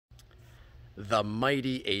the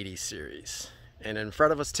mighty 80 series. And in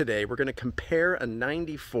front of us today, we're going to compare a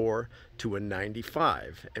 94 to a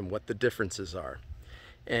 95 and what the differences are.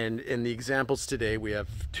 And in the examples today, we have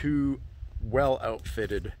two well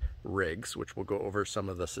outfitted rigs, which will go over some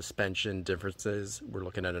of the suspension differences. We're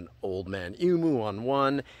looking at an Old Man Emu on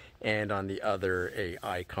one, and on the other a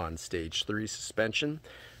Icon Stage 3 suspension,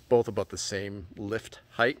 both about the same lift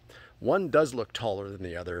height. One does look taller than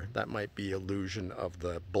the other. That might be illusion of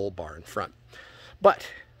the bull bar in front. But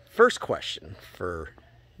first question for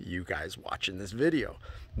you guys watching this video,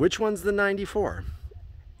 which one's the 94?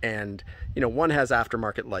 And you know, one has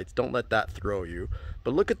aftermarket lights, don't let that throw you,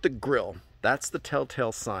 but look at the grille. That's the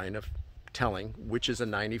telltale sign of telling which is a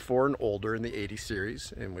 94 and older in the 80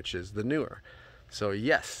 series and which is the newer. So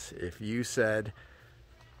yes, if you said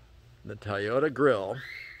the Toyota grille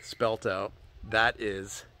spelt out, that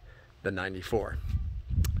is the 94.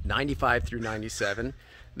 95 through 97,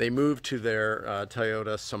 they moved to their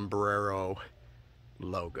Toyota sombrero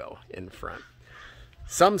logo in front.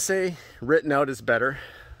 Some say written out is better.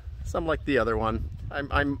 Some like the other one.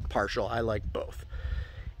 I'm partial. I like both.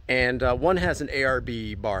 And one has an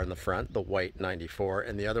ARB bar in the front, the white 94,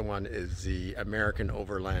 and the other one is the American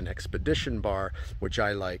Overland Expedition bar, which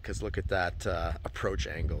I like because look at that approach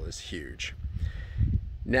angle is huge.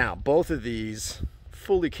 Now, both of these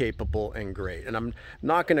fully capable and great. And I'm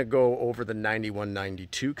not going to go over the 91,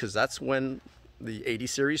 92 because that's when the 80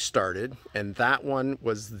 series started, and that one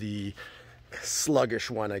was the sluggish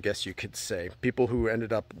one, I guess you could say. People who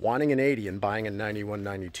ended up wanting an 80 and buying a 91,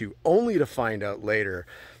 92, only to find out later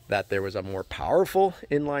that there was a more powerful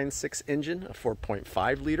inline 6 engine, a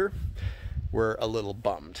 4.5 liter, were a little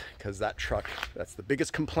bummed because that truck, that's the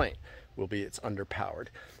biggest complaint, will be it's underpowered.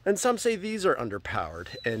 And some say these are underpowered,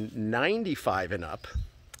 and 95 and up,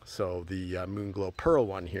 so the Moonglow Pearl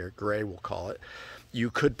one here, gray we'll call it,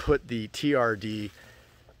 you could put the TRD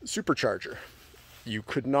supercharger. You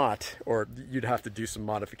could not, or you'd have to do some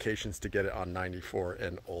modifications to get it on 94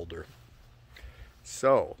 and older.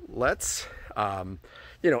 So let's,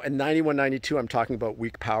 you know, in 91, 92, I'm talking about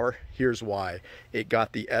weak power. Here's why. It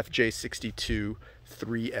got the FZJ80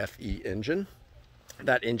 3FE engine.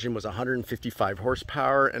 That engine was 155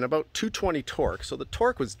 horsepower and about 220 torque. So the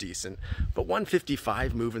torque was decent, but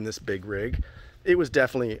 155 moving this big rig, it was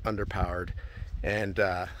definitely underpowered. And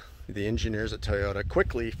the engineers at Toyota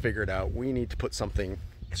quickly figured out we need to put something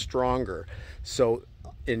stronger. So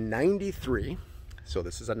in 93, so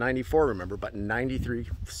this is a 94, remember, but in 93,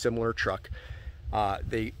 similar truck,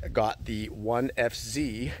 they got the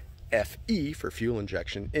 1FZ FE for fuel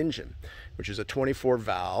injection engine, which is a 24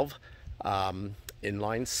 valve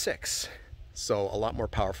inline 6. So a lot more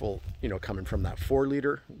powerful, you know, coming from that 4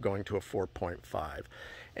 liter going to a 4.5.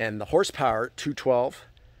 And the horsepower, 212,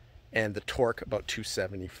 and the torque about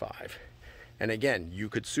 275. And again, you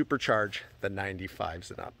could supercharge the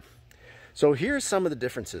 95s and up. So here's some of the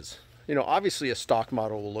differences. You know, obviously a stock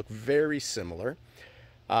model will look very similar.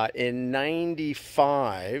 In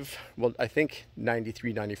 95, well, I think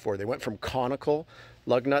 93, 94, they went from conical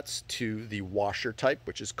lug nuts to the washer type,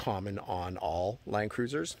 which is common on all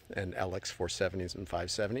Landcruisers and LX 470s and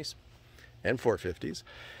 570s and 450s.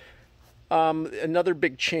 Another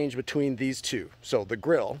big change between these two. So the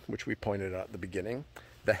grille, which we pointed out at the beginning,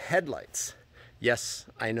 the headlights. Yes,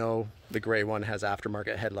 I know the gray one has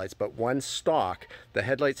aftermarket headlights, but one stock, the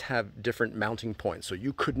headlights have different mounting points. So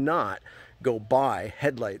you could not go buy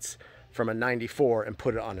headlights from a 94 and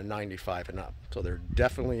put it on a 95 and up. So they're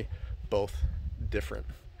definitely both different.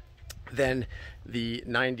 Then the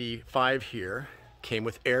 95 here came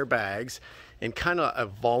with airbags and kind of a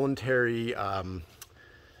voluntary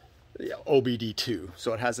OBD2.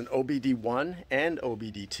 So it has an OBD1 and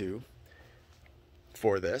OBD2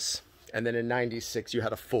 for this. And then in 96, you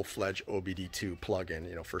had a full-fledged OBD2 plug-in,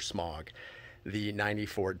 you know, for smog. The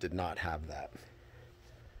 94 did not have that.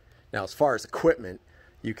 Now, as far as equipment,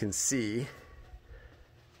 you can see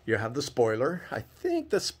you have the spoiler. I think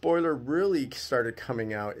the spoiler really started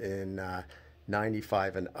coming out in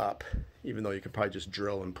 95 and up, even though you could probably just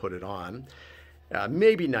drill and put it on.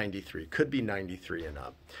 Maybe 93, could be 93 and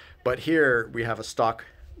up. But here we have a stock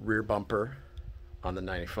rear bumper on the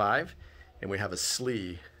 95, and we have a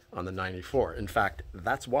SLE on the 94. In fact,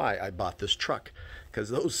 that's why I bought this truck, because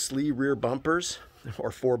those SLE rear bumpers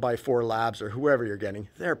or 4x4 labs or whoever you're getting,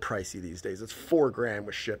 they're pricey these days. It's $4 grand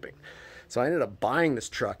with shipping. So I ended up buying this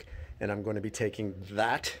truck, and I'm going to be taking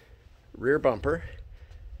that rear bumper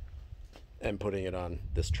and putting it on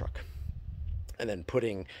this truck. And then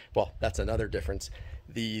putting, well, that's another difference.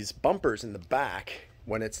 These bumpers in the back,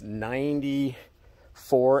 when it's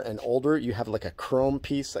 94 and older, you have like a chrome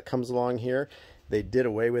piece that comes along here. they did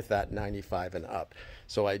away with that 95 and up.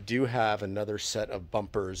 So I do have another set of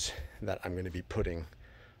bumpers that I'm going to be putting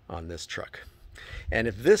on this truck. And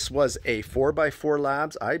if this was a 4x4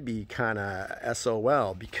 Labs, I'd be kind of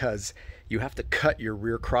SOL, because you have to cut your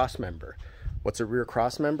rear cross member. What's a rear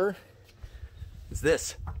cross member? It's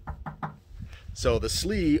this. So the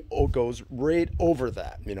sleeve goes right over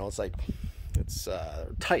that. You know, it's like, it's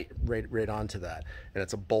tight right onto that, and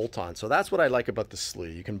it's a bolt on. So that's what I like about the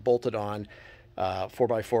sleeve. You can bolt it on.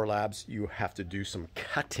 4x4 Labs, you have to do some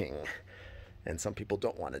cutting, and some people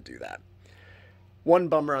don't want to do that. One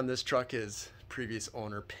bummer on this truck is previous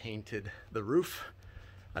owner painted the roof.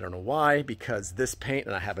 I don't know why, because this paint,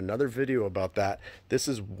 and I have another video about that, this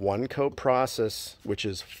is one coat process, which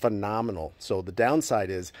is phenomenal. So the downside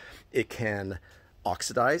is it can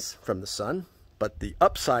oxidize from the sun, but the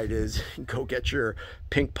upside is go get your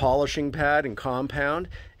pink polishing pad and compound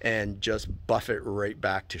and just buff it right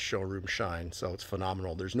back to showroom shine. So it's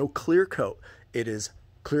phenomenal. There's no clear coat. It is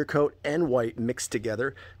clear coat and white mixed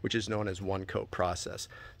together, which is known as one coat process.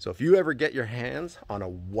 So if you ever get your hands on a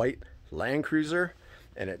white Landcruiser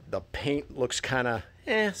and the paint looks kind of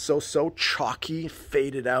so chalky,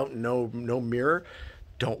 faded out, no mirror,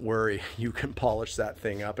 don't worry, you can polish that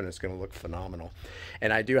thing up and it's going to look phenomenal.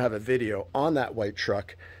 And I do have a video on that white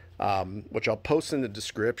truck, which I'll post in the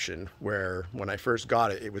description, where when I first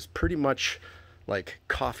got it, it was pretty much like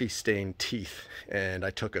coffee stained teeth, and I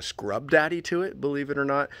took a scrub daddy to it, believe it or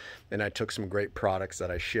not, and I took some great products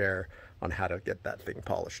that I share on how to get that thing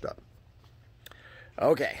polished up.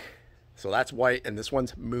 Okay, so that's white, and this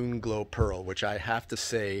one's Moon Glow Pearl, which I have to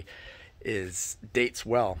say dates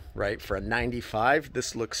well, right? For a 95,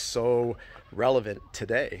 this looks so relevant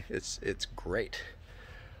today. It's great.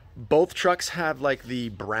 Both trucks have like the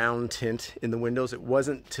brown tint in the windows. It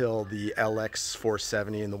wasn't till the LX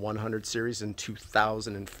 470 and the 100 series in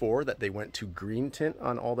 2004 that they went to green tint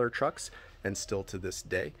on all their trucks, and still to this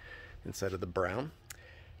day, instead of the brown.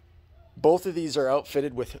 Both of these are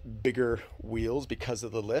outfitted with bigger wheels because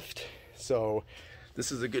of the lift. So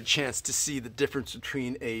this is a good chance to see the difference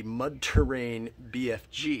between a mud terrain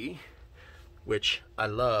BFG, which I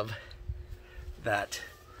love that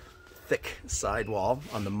thick sidewall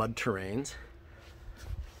on the mud terrains,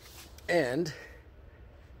 and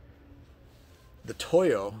the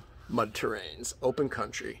Toyo mud terrains, open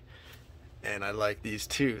country. And I like these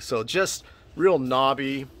too. So just real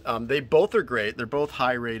knobby. They both are great. They're both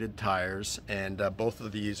high rated tires, and both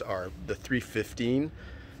of these are the 315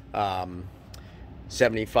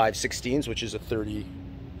 75 16s, which is a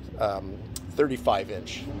 35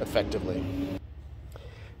 inch effectively.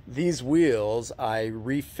 These wheels, I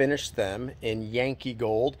refinished them in Yankee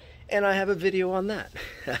Gold, and I have a video on that.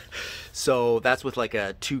 So that's with like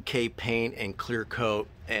a 2K paint and clear coat,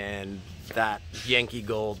 and that Yankee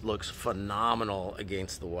Gold looks phenomenal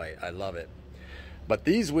against the white. I love it. But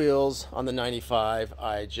these wheels on the 95,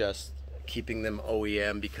 I just keeping them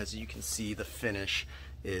OEM because you can see the finish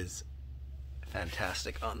is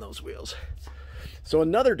fantastic on those wheels. So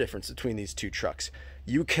another difference between these two trucks,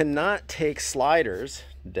 you cannot take sliders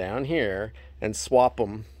down here and swap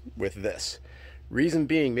them with this. Reason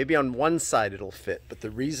being, maybe on one side it'll fit, but the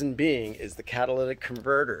reason being is the catalytic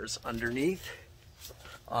converters underneath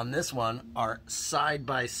on this one are side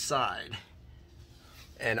by side,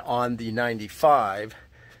 and on the 95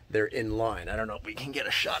 they're in line. I don't know if we can get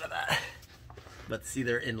a shot of that, but see,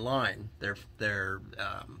 they're in line. They're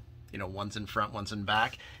you know, one's in front, one's in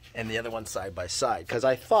back, and the other one's side by side. Because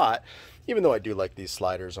I thought, even though I do like these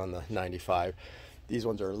sliders on the 95, these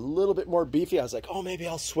ones are a little bit more beefy. I was like, oh, maybe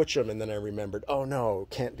I'll switch them, and then I remembered, oh no,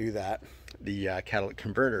 can't do that. The catalytic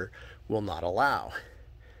converter will not allow.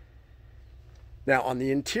 Now on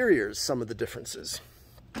the interiors, some of the differences.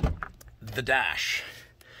 The dash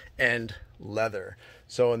and leather.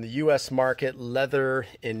 So in the US market, leather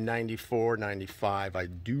in 94, 95, I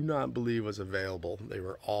do not believe was available. They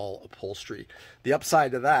were all upholstery. The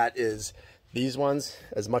upside to that is these ones,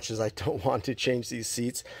 as much as I don't want to change these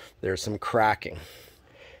seats, there's some cracking.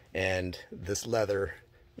 And this leather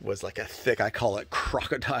was like a thick, I call it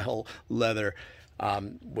crocodile leather,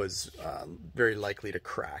 was very likely to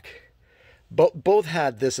crack. Both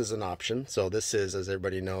had this as an option. So this is, as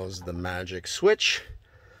everybody knows, the magic switch,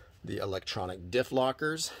 the electronic diff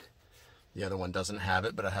lockers. The other one doesn't have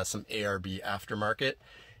it, but it has some ARB aftermarket.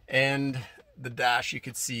 And the dash, you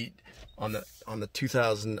could see on the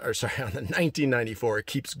 1994, it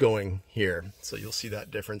keeps going here. So you'll see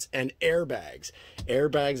that difference. And airbags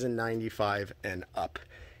in 95 and up,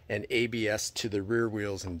 and ABS to the rear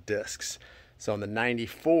wheels and discs. So on the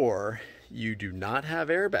 94, you do not have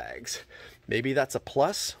airbags. Maybe that's a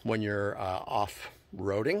plus when you're off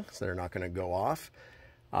roading, so they're not going to go off.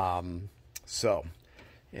 And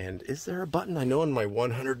is there a button? I know in my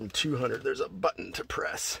 100 and 200 there's a button to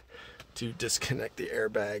press to disconnect the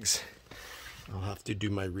airbags. I'll have to do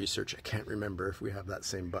my research. I can't remember if we have that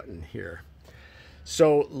same button here.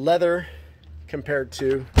 So leather compared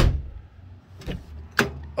to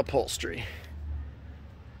upholstery.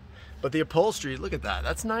 But the upholstery, look at that.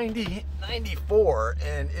 That's 94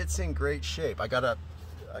 and it's in great shape. I gotta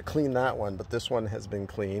clean that one, but this one has been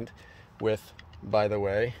cleaned with, by the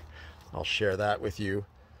way, I'll share that with you.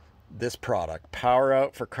 This product, Power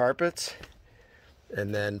Out for carpets,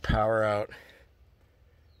 and then Power Out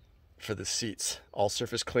for the seats. All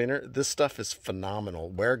surface cleaner. This stuff is phenomenal.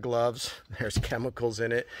 Wear gloves. There's chemicals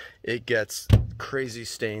in it. It gets crazy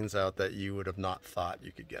stains out that you would have not thought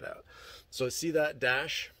you could get out. So see that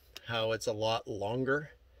dash, how it's a lot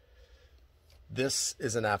longer? This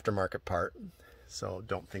is an aftermarket part, so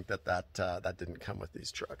don't think that that didn't come with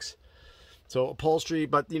these trucks. So upholstery,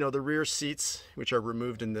 but you know, the rear seats, which are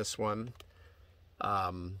removed in this one,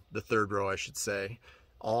 the third row I should say,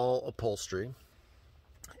 all upholstery.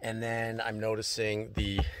 And then I'm noticing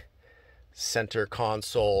the center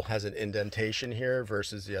console has an indentation here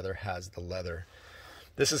versus the other has the leather.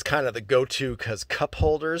 This is kind of the go-to because cup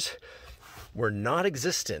holders were not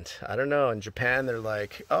existent. I don't know, in Japan they're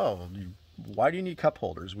like, oh, why do you need cup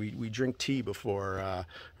holders? We drink tea before,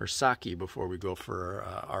 or sake before we go for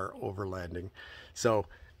our overlanding. So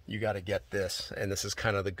you got to get this, and this is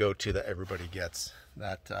kind of the go-to that everybody gets,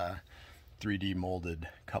 that 3D molded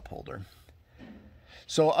cup holder.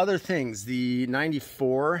 So other things, the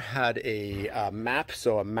 94 had a MAP,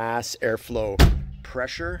 so a mass airflow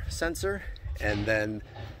pressure sensor, and then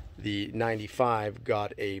the 95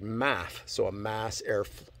 got a MAF, so a mass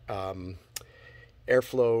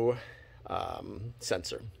airflow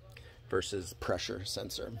sensor versus pressure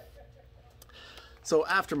sensor. So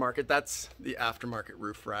aftermarket, that's the aftermarket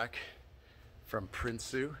roof rack from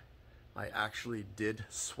Prinsu. I actually did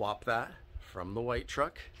swap that from the white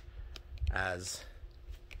truck, as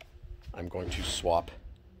I'm going to swap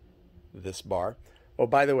this bar. Oh,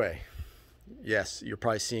 by the way, yes, you're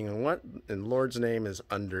probably seeing what in Lord's name is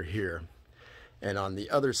under here. And on the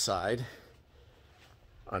other side,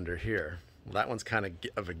 under here, well, that one's kind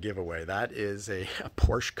of a giveaway. That is a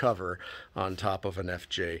Porsche cover on top of an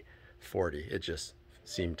FJ40. It just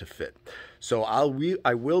seemed to fit. So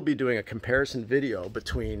I will be doing a comparison video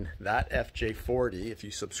between that FJ40, if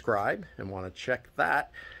you subscribe and want to check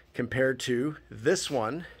that, compared to this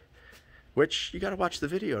one, which you got to watch the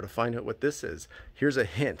video to find out what this is. Here's a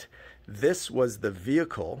hint. This was the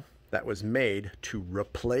vehicle that was made to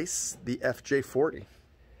replace the FJ40.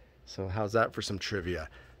 So how's that for some trivia?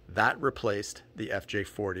 That replaced the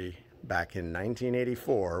FJ40 back in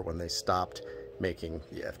 1984 when they stopped making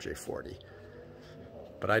the FJ40.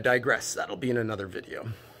 But I digress. That'll be in another video.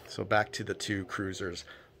 So back to the two cruisers.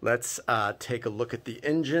 Let's take a look at the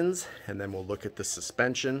engines, and then we'll look at the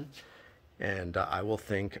suspension. And I will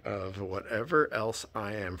think of whatever else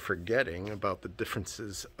I am forgetting about the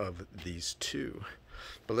differences of these two.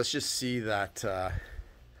 But let's just see that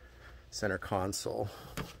center console.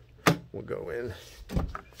 We'll go in.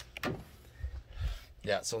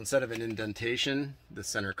 Yeah, so instead of an indentation, the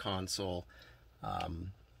center console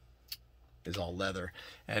is all leather.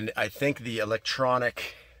 And I think the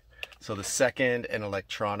electronic, so the second and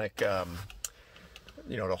electronic,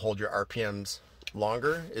 you know, to hold your RPMs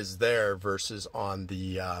longer is there versus on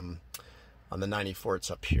the 94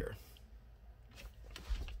 it's up here.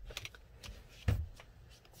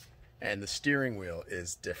 And the steering wheel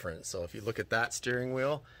is different. So if you look at that steering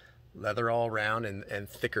wheel, leather all around and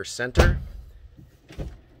thicker center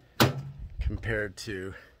compared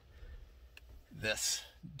to this.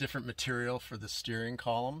 Different material for the steering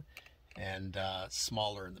column and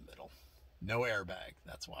smaller in the middle. No airbag,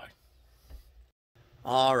 that's why.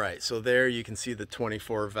 All right, so there you can see the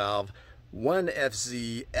 24 valve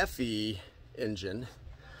 1FZ engine.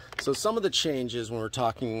 So some of the changes when we're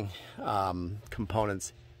talking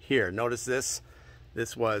components here, notice this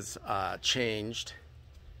was changed.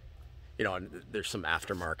 You know, there's some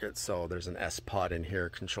aftermarket, so there's an S pod in here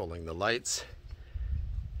controlling the lights.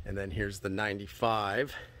 And then here's the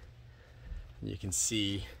 95. You can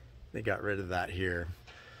see they got rid of that here.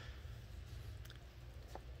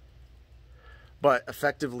 But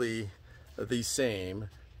effectively the same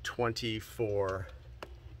 24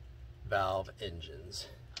 valve engines.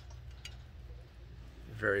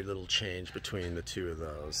 Very little change between the two of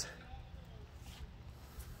those.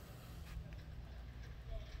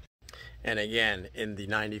 And again, in the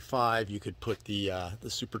 95, you could put the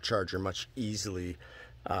supercharger much easily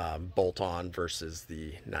bolt on versus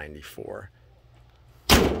the 94.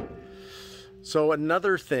 So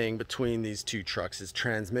another thing between these two trucks is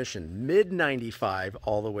transmission. Mid 95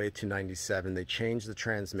 all the way to 97, they changed the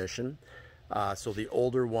transmission. So the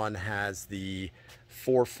older one has the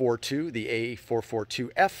 442, the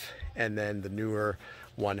A442F, and then the newer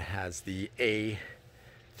one has the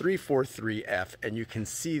A343F, and you can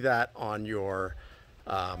see that on your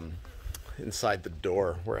inside the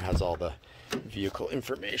door where it has all the vehicle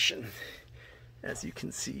information, as you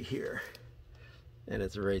can see here, and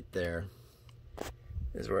it's right there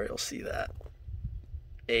is where you'll see that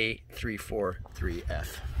A343F.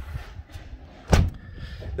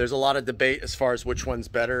 There's a lot of debate as far as which one's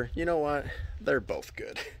better. You know what? They're both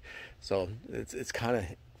good. So it's kind of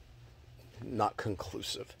not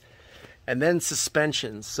conclusive. And then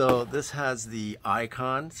suspension. So this has the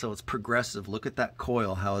icon, so it's progressive. Look at that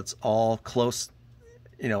coil, how it's all close,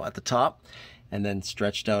 you know, at the top, and then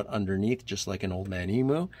stretched out underneath, just like an Old Man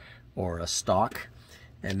Emu or a stock.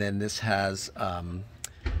 And then this has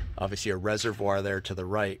obviously a reservoir there to the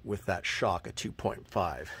right with that shock, a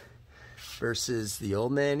 2.5, versus the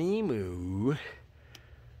Old Man Emu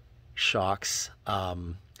shocks.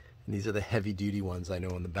 And these are the heavy duty ones I know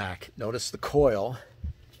in the back. Notice the coil,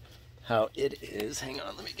 how it is. Hang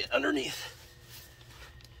on, let me get underneath.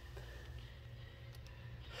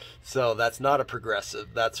 So that's not a progressive,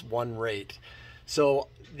 that's one rate. So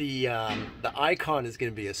the icon is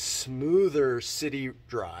going to be a smoother city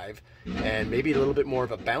drive and maybe a little bit more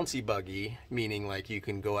of a bouncy buggy, meaning like you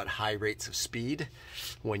can go at high rates of speed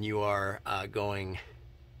when you are going,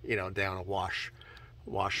 you know, down a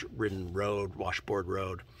wash-ridden road, washboard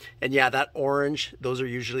road. And yeah, that orange, those are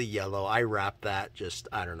usually yellow. I wrap that, just,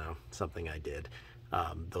 I don't know, something I did.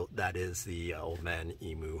 That is the Old Man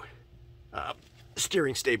Emu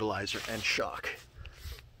steering stabilizer and shock.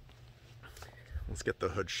 Let's get the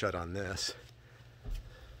hood shut on this.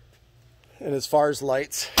 And as far as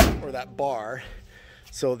lights, or that bar,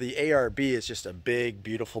 so the ARB is just a big,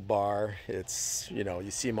 beautiful bar. It's, you know,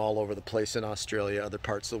 you see them all over the place in Australia, other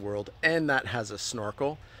parts of the world, and that has a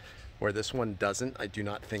snorkel, where this one doesn't. I do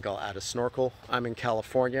not think I'll add a snorkel. I'm in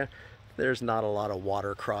California. There's not a lot of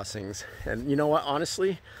water crossings. And you know what,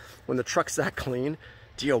 honestly, when the truck's that clean,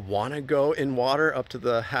 do you want to go in water up to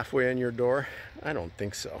the halfway in your door? I don't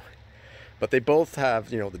think so. But they both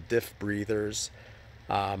have, you know, the diff breathers.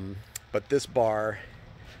 But this bar,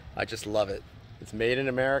 I just love it. It's made in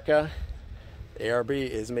America. ARB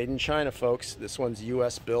is made in China, folks. This one's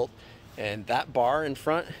US built. And that bar in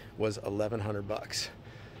front was 1,100 bucks.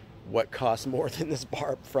 What costs more than this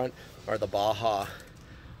bar up front are the Baja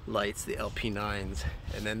lights, the LP9s.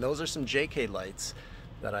 And then those are some JK lights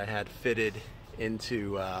that I had fitted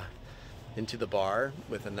into the bar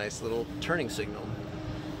with a nice little turning signal.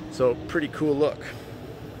 So pretty cool look.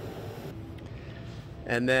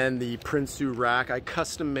 And then the Prinsu rack, I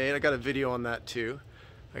custom made, I got a video on that too.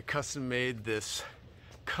 I custom made this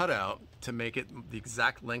cutout to make it the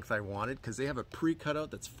exact length I wanted, because they have a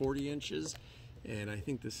pre-cutout that's 40 inches and I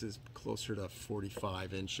think this is closer to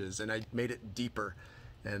 45 inches, and I made it deeper.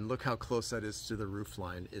 And look how close that is to the roof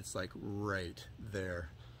line. It's like right there.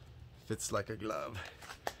 Fits like a glove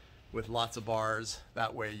with lots of bars.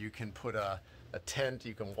 That way you can put a tent,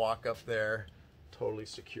 you can walk up there, totally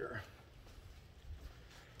secure.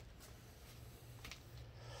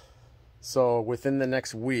 So within the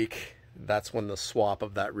next week, that's when the swap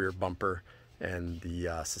of that rear bumper and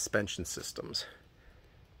the suspension systems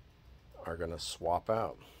are gonna swap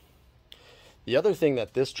out. The other thing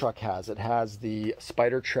that this truck has, it has the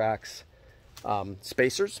Spider Tracks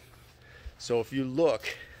spacers. So if you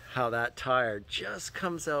look how that tire just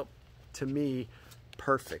comes out, to me,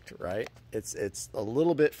 perfect, right? It's a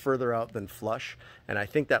little bit further out than flush, and I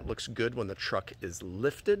think that looks good when the truck is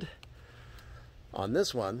lifted. On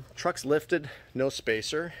this one, truck's lifted, no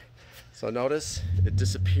spacer. So notice it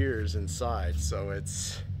disappears inside. So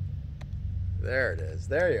it's, there it is,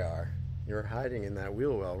 there you are. You were hiding in that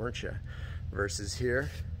wheel well, weren't you? Versus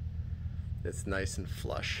here, it's nice and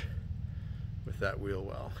flush with that wheel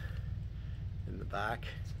well. In the back,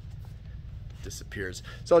 disappears.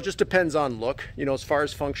 So it just depends on look. You know, as far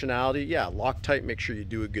as functionality, yeah, Loctite, make sure you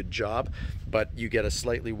do a good job, but you get a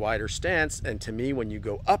slightly wider stance, and to me, when you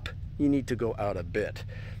go up, you need to go out a bit.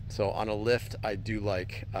 So on a lift, I do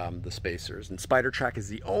like the spacers, and Spider Track is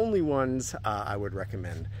the only ones I would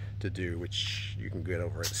recommend to do, which you can get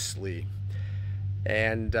over at Slee.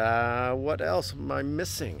 And what else am I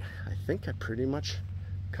missing? I think I pretty much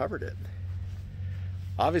covered it.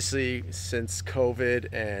 Obviously, since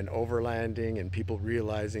COVID and overlanding and people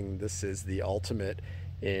realizing this is the ultimate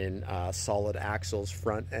in solid axles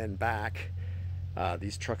front and back,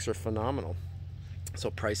 these trucks are phenomenal. So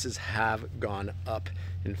prices have gone up.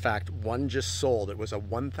 In fact, one just sold. It was a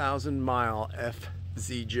 1,000 mile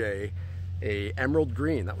FZJ, a emerald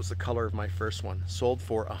green. That was the color of my first one. Sold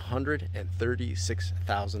for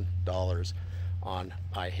 $136,000 on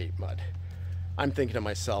I Hate Mud. I'm thinking to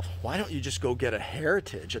myself, why don't you just go get a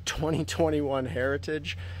Heritage, a 2021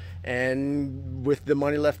 Heritage, and with the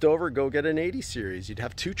money left over, go get an 80 series. You'd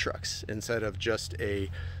have two trucks instead of just a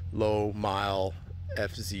low mile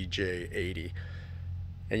FZJ80.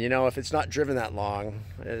 And you know, if it's not driven that long,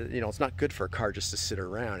 you know, it's not good for a car just to sit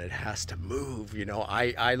around. It has to move. You know,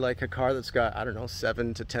 I like a car that's got, I don't know,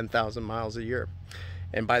 7,000 to 10,000 miles a year.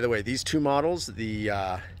 And by the way, these two models, the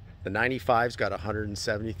 95's got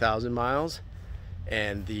 170,000 miles,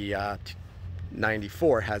 and the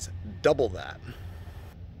 94 has double that,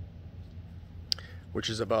 which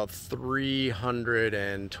is about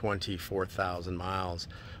 324,000 miles.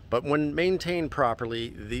 But when maintained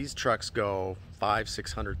properly, these trucks go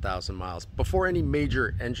 500,000–600,000 miles before any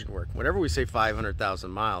major engine work. Whenever we say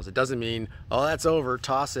 500,000 miles, it doesn't mean, oh, that's over,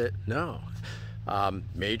 toss it. No.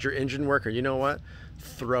 Major engine work, or you know what?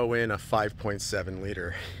 Throw in a 5.7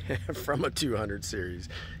 liter from a 200 series.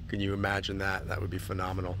 Can you imagine that? That would be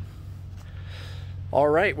phenomenal. All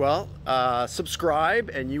right, well, subscribe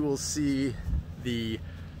and you will see the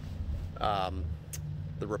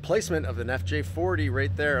replacement of an FJ40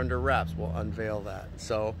 right there under wraps. We'll unveil that.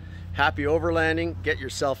 So happy overlanding. Get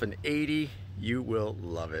yourself an 80. You will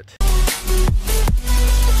love it.